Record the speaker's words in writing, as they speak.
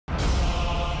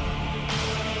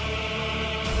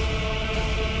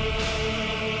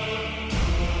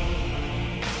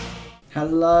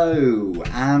Hello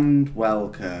and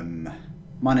welcome.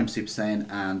 My name's Super Saiyan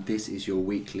and this is your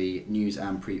weekly news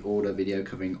and pre-order video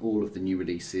covering all of the new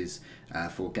releases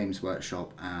for Games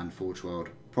Workshop and Forge World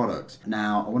products.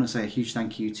 Now I want to say a huge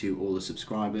thank you to all the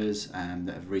subscribers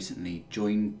that have recently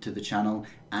joined to the channel,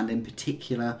 and in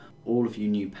particular all of you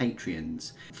new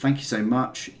Patreons. Thank you so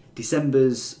much.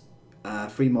 December's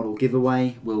free model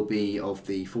giveaway will be of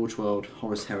the Forge World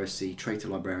Horus Heresy Traitor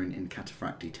Librarian in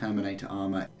Cataphracti Terminator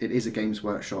armour. It is a Games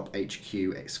Workshop HQ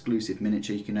exclusive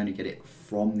miniature. You can only get it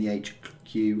from the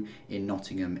HQ in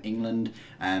Nottingham, England,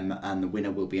 and the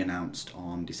winner will be announced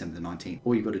on December the 19th.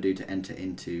 All you've got to do to enter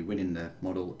into winning the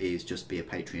model is just be a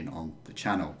Patreon on the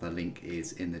channel. The link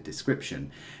is in the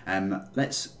description.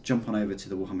 Let's jump on over to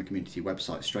the Warhammer Community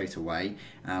website straight away,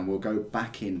 and we'll go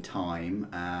back in time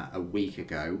a week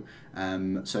ago.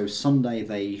 So Sunday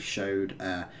they showed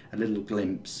a little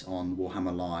glimpse on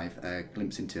Warhammer Live, a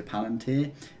glimpse into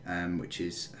Palantir, which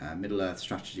is a Middle-earth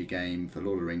strategy game for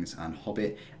Lord of the Rings and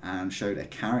Hobbit, and showed a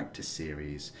character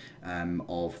series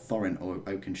of Thorin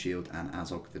Oakenshield and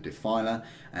Azog the Defiler.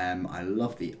 I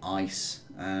love the ice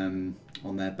on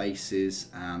their bases,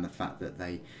 and the fact that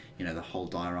they, the whole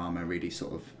diorama really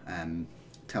sort of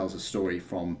tells a story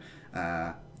from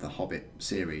the Hobbit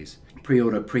series.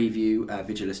 Pre-order preview,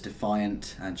 Vigilus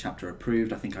Defiant and chapter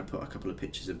approved. I think I put a couple of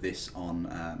pictures of this on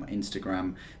my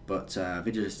Instagram, but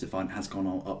Vigilus Defiant has gone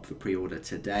all up for pre-order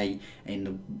today. In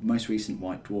the most recent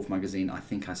White Dwarf magazine, I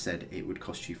think I said it would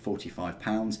cost you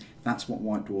 £45. That's what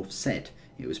White Dwarf said.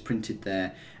 It was printed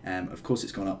there. Of course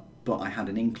it's gone up, but I had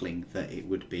an inkling that it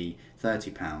would be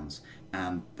 £30,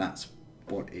 and that's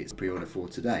what it's pre-order for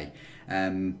today.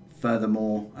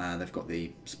 Furthermore, they've got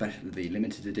the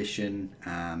limited edition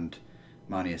and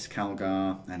Marneus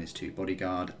Calgar and his 2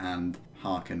 bodyguard, and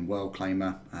Harken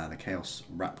Worldclaimer, the Chaos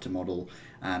Raptor model,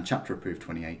 and chapter approved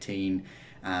 2018,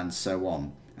 and so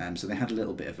on. So they had a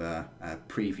little bit of a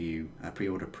preview, a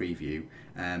pre-order preview,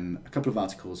 a couple of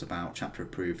articles about chapter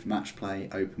approved match play,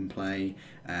 open play,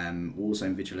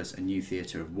 Warzone Vigilus, a new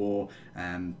theatre of war.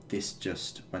 This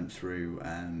just went through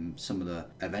some of the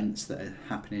events that are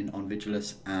happening on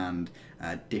Vigilus, and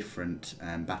different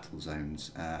battle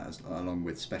zones, along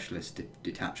with specialist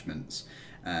detachments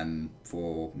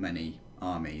for many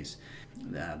armies.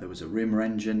 There was a rumour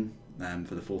engine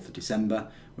for the 4th of December,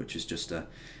 which is just a,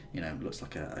 looks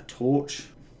like a torch.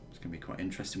 It's going to be quite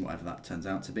interesting, whatever that turns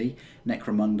out to be.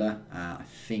 Necromunda, I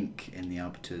think in the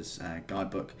Arbiter's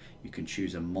guidebook you can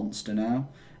choose a monster now,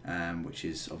 which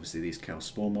is obviously these Chaos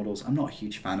Spawn models. I'm not a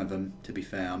huge fan of them, to be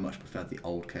fair. I much prefer the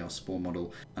old Chaos Spawn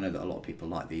model. I know that a lot of people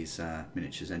like these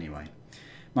miniatures anyway.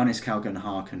 Marneus Calgar and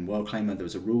Harken Worldclaimer, there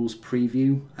was a rules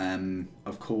preview.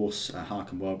 Of course,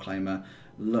 Harken Worldclaimer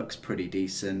looks pretty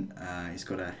decent. He's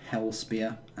got a Hell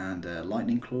Spear and a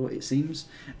Lightning Claw, it seems,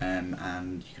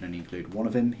 and you can only include one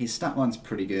of him. His stat line's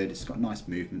pretty good. It's got nice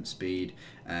movement speed,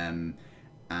 and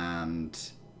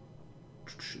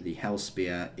the Hell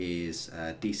Spear is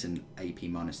a decent AP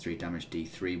 -3 damage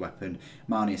D3 weapon.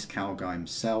 Marneus Calgar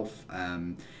himself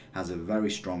has a very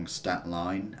strong stat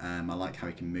line. I like how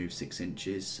he can move 6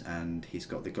 inches, and he's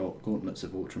got the Gauntlets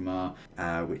of Ultramar,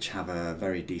 which have a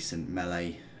very decent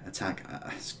melee attack.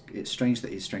 It's strange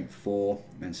that he's strength 4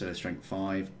 instead of strength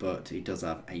 5, but he does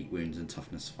have 8 wounds and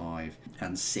toughness 5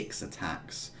 and 6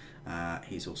 attacks.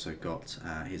 He's also got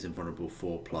his invulnerable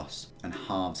 4+ and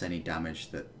halves any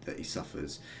damage that he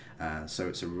suffers. So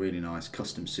it's a really nice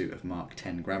custom suit of Mark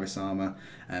 10 Gravis armor.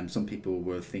 Some people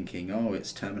were thinking, oh,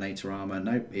 it's Terminator armor.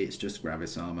 Nope, it's just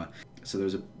Gravis armor. So there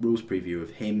was a rules preview of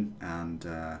him and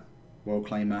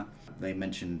Worldclaimer. They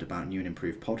mentioned about new and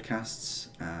improved podcasts,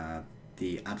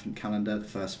 the Advent Calendar, the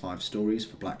first 5 stories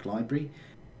for Black Library.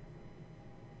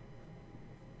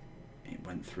 It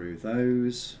went through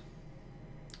those.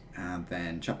 And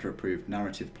then chapter approved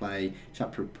narrative play,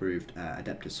 chapter approved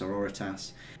Adeptus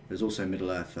Sororitas. There's also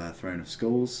Middle-earth Throne of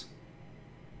Skulls,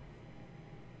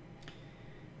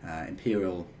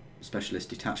 Imperial Specialist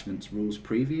Detachments rules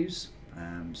previews.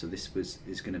 So this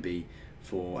is going to be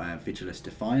for Vigilus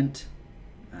Defiant.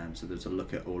 So there's a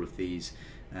look at all of these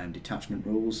detachment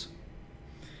rules.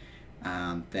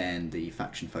 And then the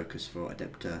faction focus for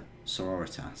Adeptus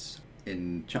Sororitas.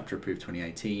 In chapter approved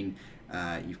 2018,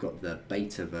 you've got the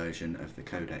beta version of the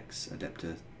Codex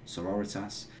Adeptus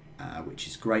Sororitas, which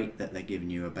is great that they're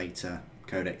giving you a beta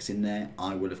codex in there.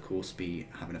 I will of course be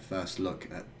having a first look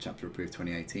at chapter approved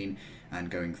 2018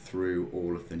 and going through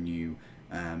all of the new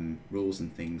rules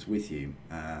and things with you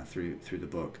through the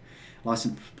book.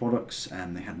 Licensed products,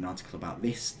 they had an article about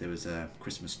this. There was a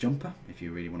Christmas jumper, if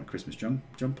you really want a Christmas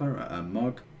jumper, a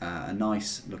mug, a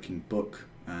nice looking book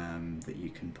that you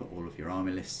can put all of your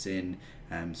army lists in,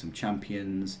 some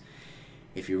champions.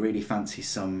 If you really fancy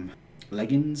some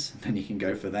leggings, then you can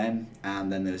go for them.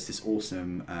 And then there's this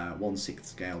awesome 1/6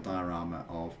 scale diorama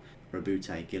of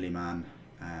Rabute Gilliman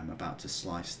about to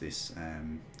slice this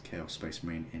Chaos Space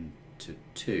Marine into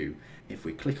two. If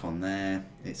we click on there,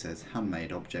 it says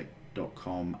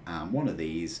handmadeobject.com, and one of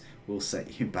these will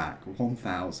set you back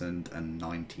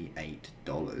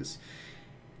 $1,098.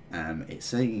 It's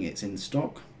saying it's in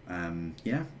stock.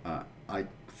 I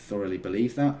thoroughly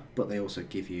believe that, but they also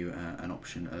give you an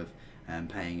option of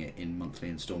paying it in monthly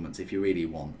installments if you really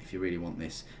want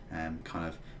this kind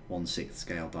of 1/6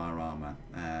 scale diorama.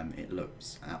 It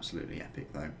looks absolutely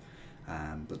epic though.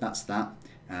 But that's that.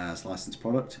 It's licensed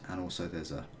product, and also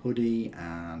there's a hoodie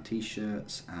and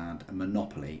t-shirts and a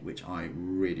Monopoly, which I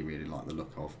really like the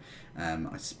look of. I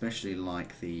especially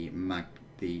like the metal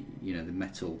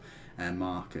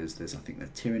markers. There's, I think, the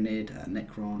Tyrannid,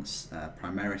 Necron,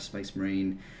 Primaris Space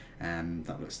Marine.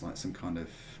 That looks like some kind of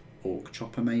Orc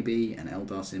chopper maybe, an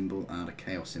Eldar symbol and a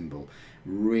Chaos symbol.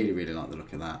 Really like the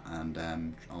look of that, and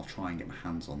I'll try and get my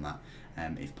hands on that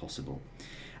if possible.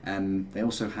 They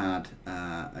also had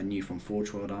a new from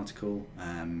Forge World article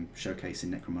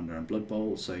showcasing Necromunda and Blood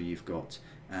Bowl. So you've got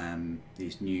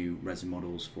these new resin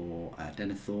models for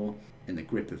Denethor in the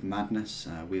grip of madness,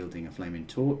 wielding a flaming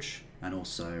torch, and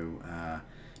also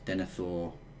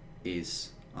Denethor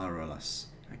is Aurelus,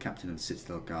 captain of the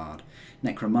Citadel Guard.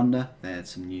 Necromunda, they had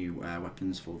some new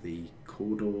weapons for the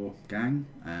Cawdor gang,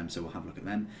 so we'll have a look at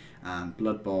them. And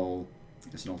Blood Bowl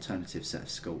is an alternative set of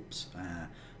sculpts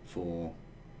for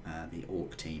the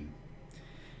Orc team.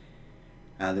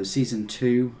 There was Season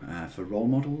 2 for role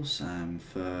models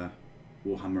for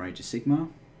Warhammer Age of Sigmar.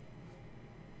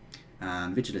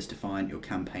 And Vigilus Defiant, your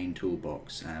campaign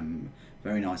toolbox.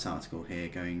 Very nice article here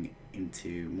going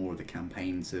into more of the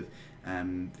campaigns of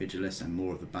Vigilus and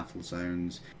more of the battle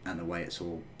zones and the way it's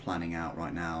all planning out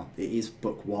right now. It is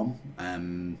book 1.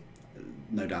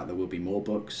 No doubt there will be more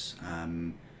books,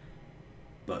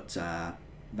 but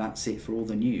that's it for all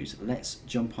the news. Let's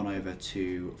jump on over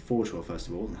to Forge World first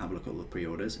of all and have a look at all the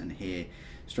pre-orders. And here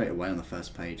straight away on the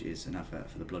first page is an advert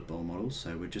for the Blood Bowl models.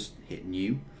 So we'll just hit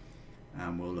new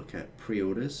and we'll look at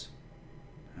pre-orders,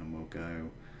 and we'll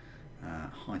go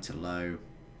high to low,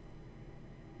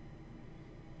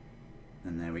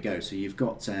 and there we go. So you've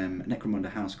got Necromunda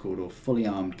House Cawdor fully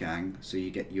armed gang, so you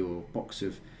get your box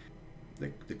of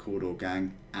the Cawdor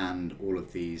gang and all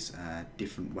of these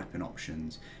different weapon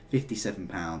options.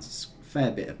 £57, it's a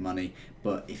fair bit of money,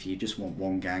 but if you just want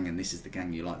one gang and this is the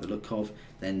gang you like the look of,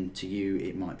 then to you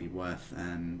it might be worth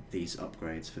these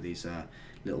upgrades for these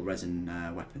little resin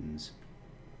weapons.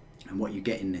 And what you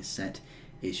get in this set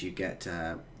is you get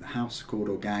the House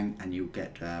Cawdor gang, and you'll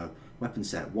get weapon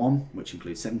set 1, which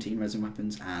includes 17 resin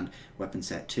weapons, and weapon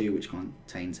set 2, which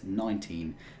contains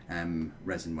 19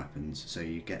 resin weapons. So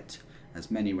you get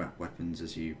as many weapons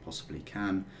as you possibly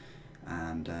can,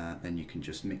 and then you can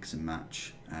just mix and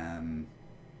match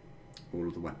all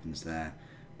of the weapons there.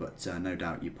 But no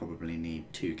doubt you probably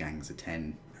need 2 gangs of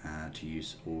 10 to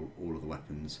use all of the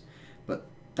weapons. But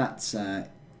that's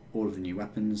all of the new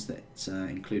weapons that's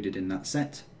included in that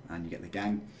set, and you get the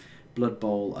gang. Blood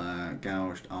Bowl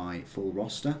Gouged Eye full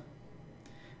roster.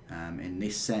 In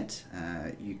this set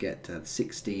you get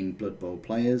 16 Blood Bowl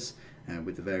players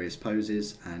with the various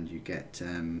poses, and you get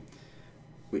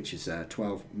which is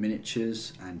 12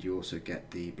 miniatures, and you also get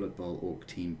the Blood Bowl Orc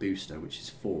Team booster, which is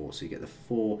 4. So you get the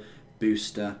 4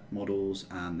 booster models,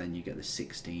 and then you get the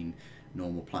 16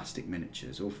 normal plastic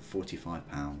miniatures, all for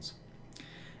 £45.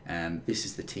 This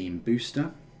is the team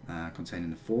booster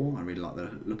containing the 4. I really like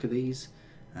the look of these.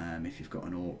 If you've got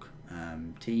an Orc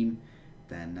team,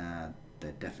 then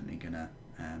they're definitely going to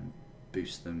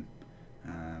boost them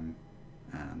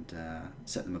and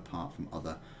set them apart from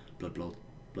other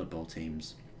Blood Bowl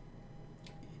teams.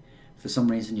 For some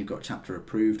reason you've got chapter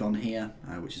approved on here,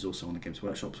 which is also on the Games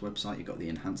Workshop's website. You've got the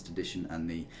enhanced edition and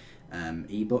the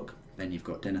ebook. Then you've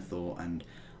got Denethor and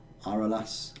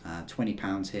Aurelus,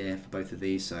 £20 here for both of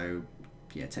these, so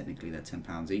yeah, technically they're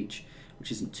 £10 each,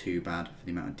 which isn't too bad for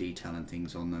the amount of detail and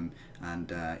things on them. And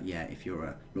yeah, if you're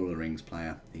a Lord of the Rings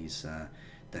player, these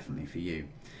definitely for you.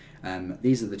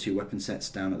 These are the 2 weapon sets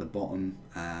down at the bottom,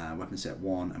 weapon set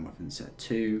 1 and weapon set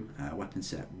 2. Weapon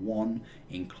set 1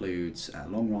 includes a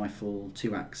long rifle,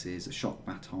 2 axes, a shock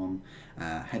baton,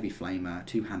 heavy flamer,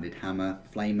 2-handed hammer,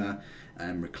 flamer,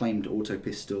 reclaimed auto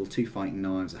pistol, 2 fighting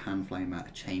knives, a hand flamer,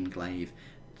 a chain glaive,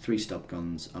 3 stub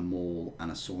guns, a maul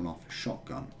and a sawn off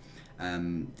shotgun.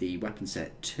 The weapon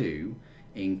set 2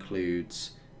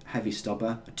 includes heavy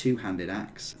stubber, a 2-handed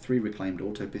axe, 3 reclaimed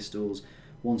auto pistols,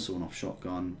 1 sawn-off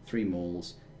shotgun, 3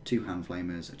 mauls, 2 hand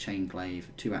flamers, a chain glaive,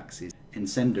 2 axes,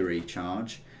 incendiary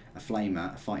charge, a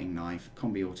flamer, a fighting knife,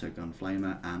 combi autogun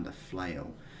flamer, and a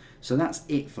flail. So that's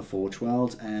it for Forge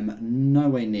World.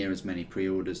 Nowhere near as many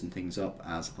pre-orders and things up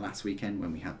as last weekend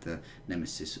when we had the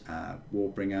Nemesis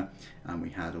Warbringer, and we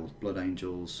had all the Blood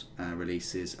Angels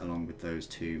releases along with those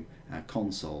 2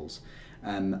 consoles.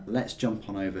 Let's jump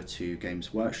on over to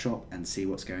Games Workshop and see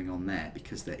what's going on there,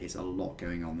 because there is a lot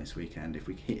going on this weekend. If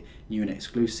we hit new and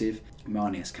exclusive,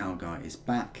 Marneus Calgar is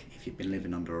back. If you've been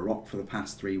living under a rock for the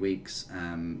past 3 weeks,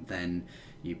 then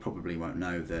you probably won't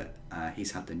know that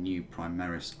he's had the new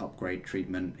Primaris upgrade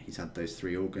treatment. He's had those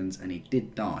 3 organs, and he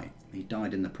did die. He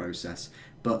died in the process,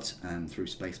 but through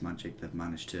space magic they've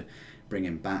managed to bring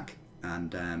him back,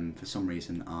 and for some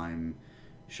reason I'm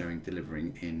showing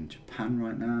delivering in Japan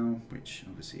right now, which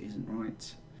obviously isn't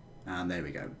right. And there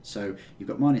we go. So you've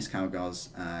got Marneus Calgar's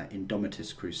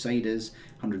Indomitus Crusaders,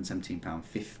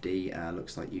 £117.50.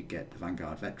 Looks like you get the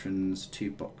Vanguard Veterans, 2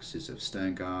 boxes of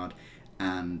Sternguard,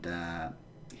 and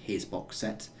his box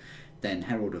set. Then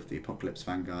Herald of the Apocalypse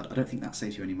Vanguard. I don't think that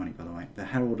saves you any money, by the way. The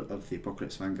Herald of the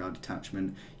Apocalypse Vanguard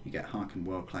detachment, you get Harken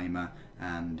Worldclaimer,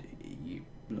 and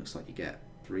looks like you get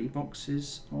 3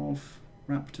 boxes of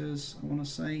Raptors, I want to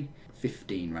say.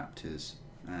 15 Raptors.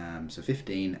 So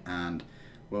 15 and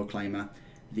Worldclaimer.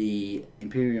 The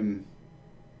Imperium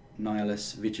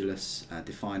Nihilus Vigilus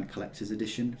Defiant Collector's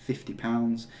Edition,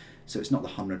 £50. So it's not the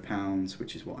 £100,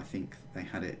 which is what I think they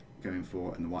had it going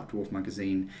for in the White Dwarf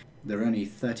magazine. There are only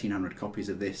 1,300 copies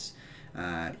of this.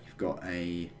 You've got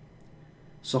a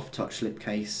soft touch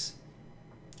slipcase,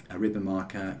 a ribbon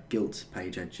marker, gilt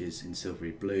page edges in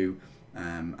silvery blue,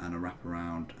 and a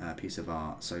wraparound piece of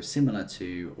art. So similar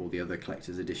to all the other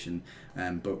collector's edition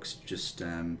books, just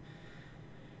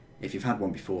if you've had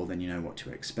one before, then you know what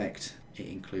to expect. It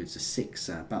includes the 6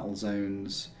 battle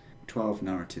zones, 12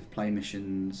 narrative play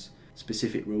missions,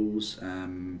 specific rules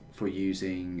for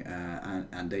using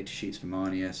and data sheets for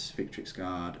Marneus, Victrix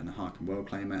Guard and the Harken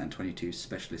Worldclaimer, and 22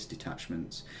 specialist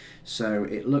detachments. So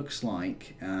it looks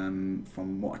like,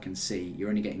 from what I can see, you're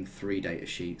only getting 3 data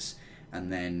sheets and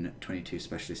then 22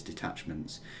 specialist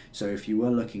detachments. So if you were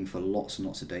looking for lots and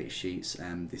lots of data sheets,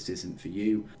 this isn't for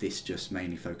you. This just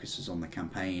mainly focuses on the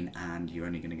campaign, and you're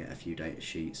only going to get a few data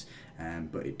sheets,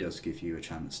 but it does give you a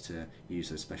chance to use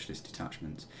those specialist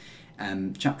detachments.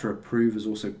 Chapter Approve has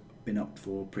also been up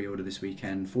for pre-order this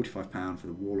weekend, £45 for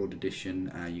the Warlord edition.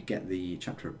 You get the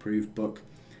Chapter Approve book,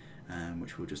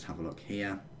 which we'll just have a look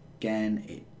here. Again,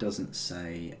 it doesn't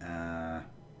say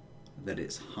that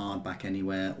it's hardback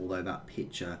anywhere, although that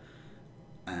picture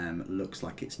looks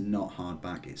like it's not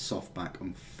hardback, it's softback,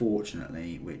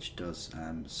 unfortunately, which does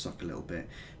suck a little bit.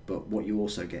 But what you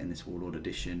also get in this Warlord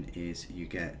edition is you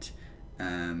get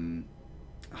a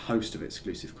host of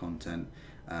exclusive content,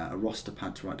 a roster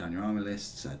pad to write down your army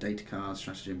lists, data cards,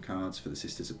 stratagem cards for the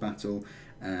Sisters of Battle,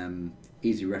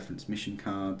 easy reference mission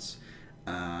cards,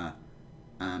 and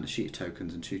a sheet of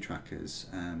tokens and 2 trackers.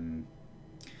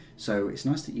 So it's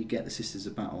nice that you get the Sisters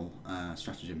of Battle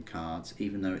stratagem cards,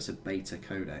 even though it's a beta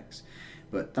codex,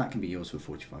 but that can be yours for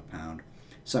 £45.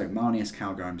 So Marneus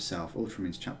Calgar himself,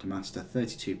 Ultramarines Chapter Master,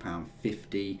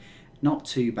 £32.50. Not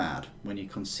too bad when you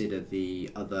consider the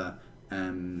other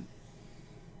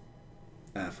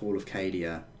Fall of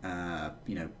Cadia,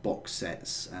 box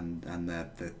sets and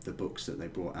the books that they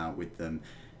brought out with them.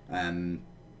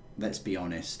 Let's be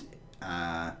honest.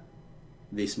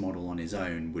 This model on his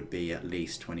own would be at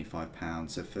least £25.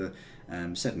 So for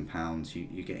 £7,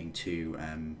 you're getting 2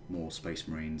 more Space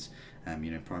Marines,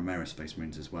 Primaris Space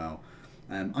Marines as well.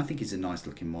 I think he's a nice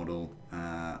looking model.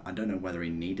 I don't know whether he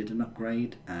needed an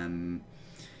upgrade,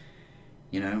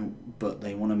 but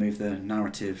they want to move the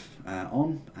narrative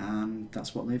on, and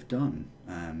that's what they've done,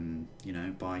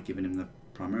 by giving him the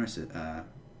Primaris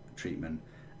treatment.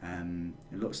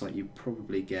 It looks like you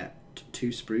probably get 2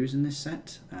 sprues in this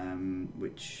set,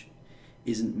 which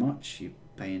isn't much. You're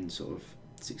paying sort of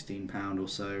 £16 or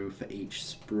so for each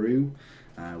sprue,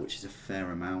 which is a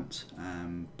fair amount,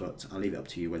 but I'll leave it up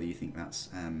to you whether you think that's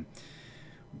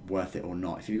worth it or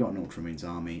not. If you've got an Ultramarines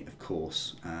army, of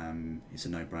course, it's a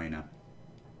no-brainer.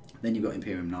 Then you've got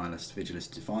Imperium Nihilus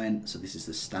Vigilus Defiant. So this is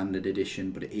the standard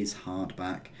edition, but it is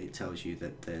hardback. It tells you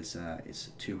that there's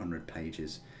it's 200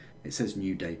 pages. It says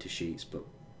new data sheets, but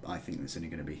I think there's only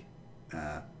going to be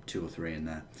 2 or 3 in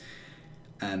there.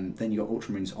 Then you've got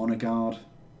Ultramarines Honor Guard.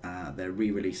 They're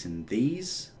re-releasing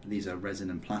these. These are resin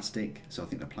and plastic, so I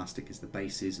think the plastic is the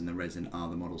bases and the resin are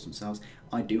the models themselves.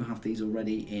 I do have these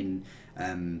already in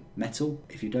metal.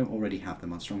 If you don't already have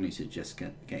them, I'd strongly suggest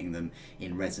getting them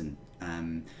in resin.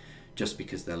 just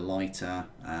because they're lighter,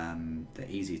 they're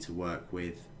easy to work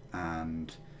with,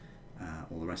 and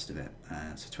all the rest of it.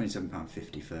 So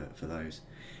 £27.50 for those.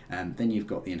 Then you've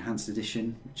got the enhanced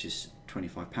edition, which is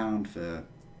 £25 for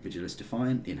Vigilus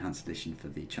Defiant, the enhanced edition for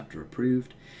the chapter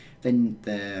approved. Then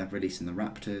they're releasing the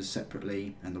Raptors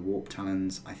separately, and the Warp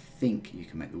Talons. I think you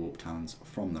can make the Warp Talons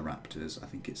from the Raptors. I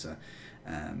think it's a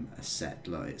set.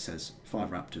 Like it says 5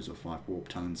 Raptors or 5 Warp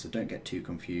Talons, so don't get too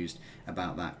confused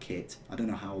about that kit. I don't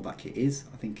know how old that kit is.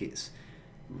 I think it's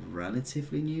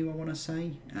relatively new, I want to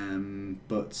say,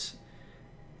 but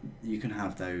you can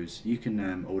have those. You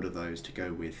can order those to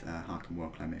go with Harken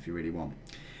Worldclaimer if you really want.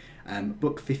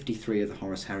 Book 53 of the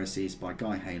Horus Heresies by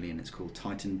Guy Haley, and it's called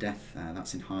Titan Death.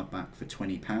 That's in hardback for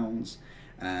 £20.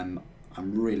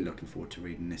 I'm really looking forward to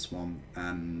reading this one.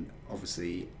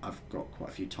 Obviously, I've got quite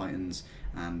a few Titans,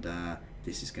 and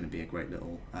this is going to be a great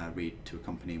little read to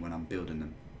accompany when I'm building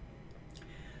them.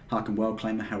 Harken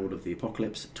Worldclaimer, Herald of the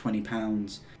Apocalypse,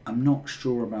 £20. I'm not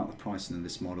sure about the pricing of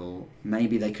this model.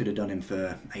 Maybe they could have done him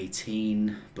for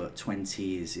 18, but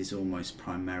 20 is almost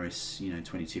Primaris, you know,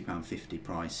 £22.50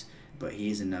 price. But he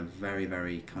is in a very,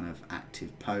 very kind of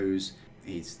active pose.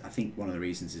 I think one of the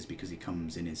reasons is because he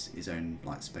comes in his own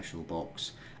like special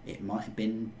box. It might have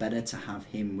been better to have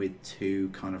him with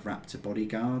 2 kind of Raptor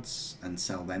bodyguards and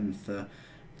sell them for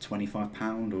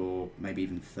 £25 or maybe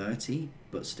even 30,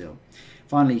 but still.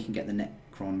 Finally, you can get the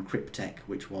Necron Cryptek,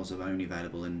 which was only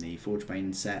available in the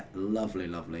Forgebane set. Lovely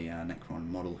Necron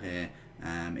model here,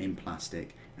 in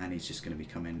plastic, and he's just going to be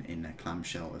coming in a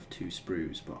clamshell of 2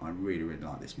 sprues, but I really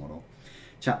like this model.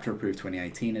 Chapter approved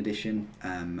 2018 edition.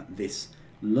 This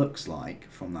looks like,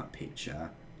 from that picture,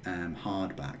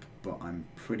 hardback, but I'm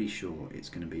pretty sure it's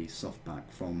going to be softback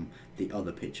from the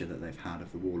other picture that they've had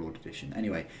of the Warlord edition.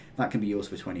 Anyway, that can be yours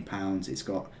for £20. It's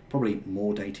got probably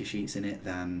more data sheets in it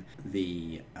than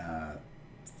the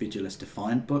Vigilus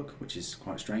Defiant book, which is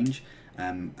quite strange,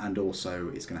 and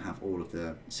also it's going to have all of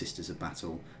the Sisters of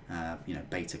Battle, you know,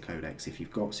 beta codex. If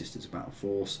you've got Sisters of Battle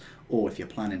Force, or if you're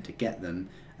planning to get them,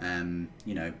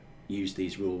 you know, use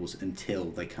these rules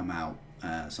until they come out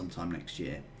sometime next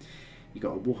year. You've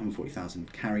got a Warhammer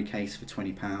 40,000 carry case for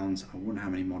 £20. I wonder how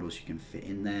many models you can fit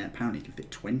in there. Apparently you can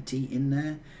fit 20 in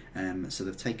there. So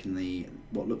they've taken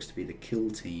what looks to be the Kill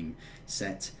Team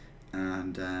set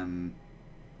and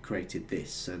created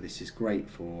this. So this is great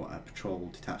for a patrol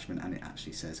detachment, and it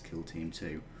actually says Kill Team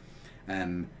too.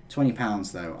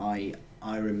 £20 though.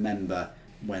 I remember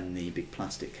when the big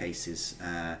plastic cases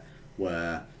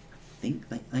were, I think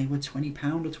they were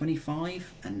 £20 or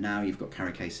 25, and now you've got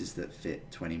carry cases that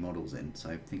fit 20 models in,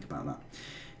 so think about that.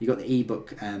 You've got the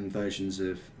ebook versions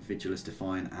of Vigilus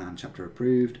Defiant and Chapter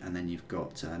Approved, and then you've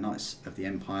got Knights of the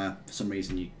Empire. For some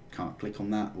reason you can't click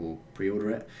on that or pre-order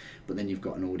it, but then you've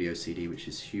got an audio CD which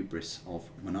is Hubris of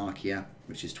Monarchia,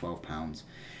 which is £12.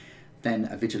 Then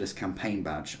a Vigilus campaign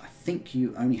badge. I think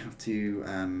you only have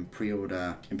to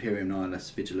pre-order Imperium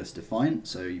Nihilus Vigilus Defiant,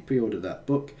 so you pre-order that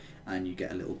book and you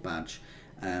get a little badge.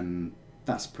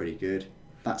 That's pretty good.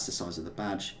 That's the size of the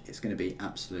badge. It's going to be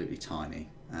absolutely tiny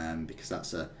because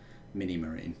that's a mini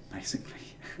marine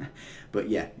basically. But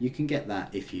yeah, you can get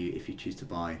that if you choose to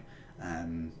buy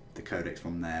the codex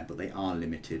from there, but they are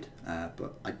limited.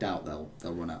 But I doubt they'll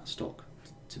run out of stock,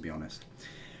 to be honest.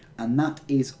 And that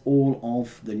is all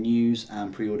of the news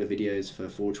and pre-order videos for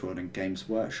Forge World and Games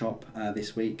Workshop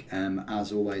this week.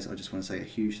 As always, I just want to say a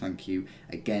huge thank you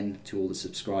again to all the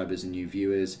subscribers and new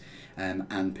viewers,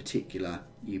 and particular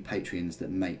you Patreons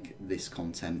that make this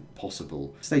content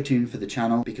possible. Stay tuned for the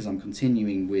channel because I'm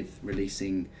continuing with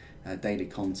releasing daily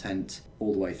content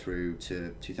all the way through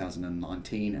to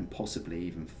 2019 and possibly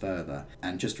even further.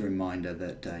 And just a reminder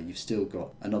that you've still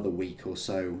got another week or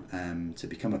so to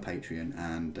become a Patreon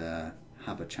and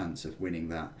have a chance of winning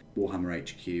that Warhammer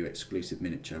HQ exclusive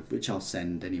miniature, which I'll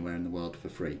send anywhere in the world for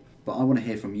free. But I want to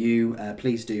hear from you.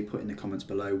 Please do put in the comments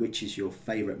below which is your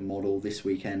favourite model this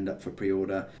weekend up for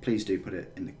pre-order. Please do put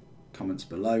it in the comments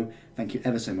below. Thank you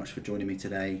ever so much for joining me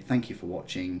today. Thank you for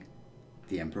watching.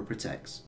 The Emperor protects.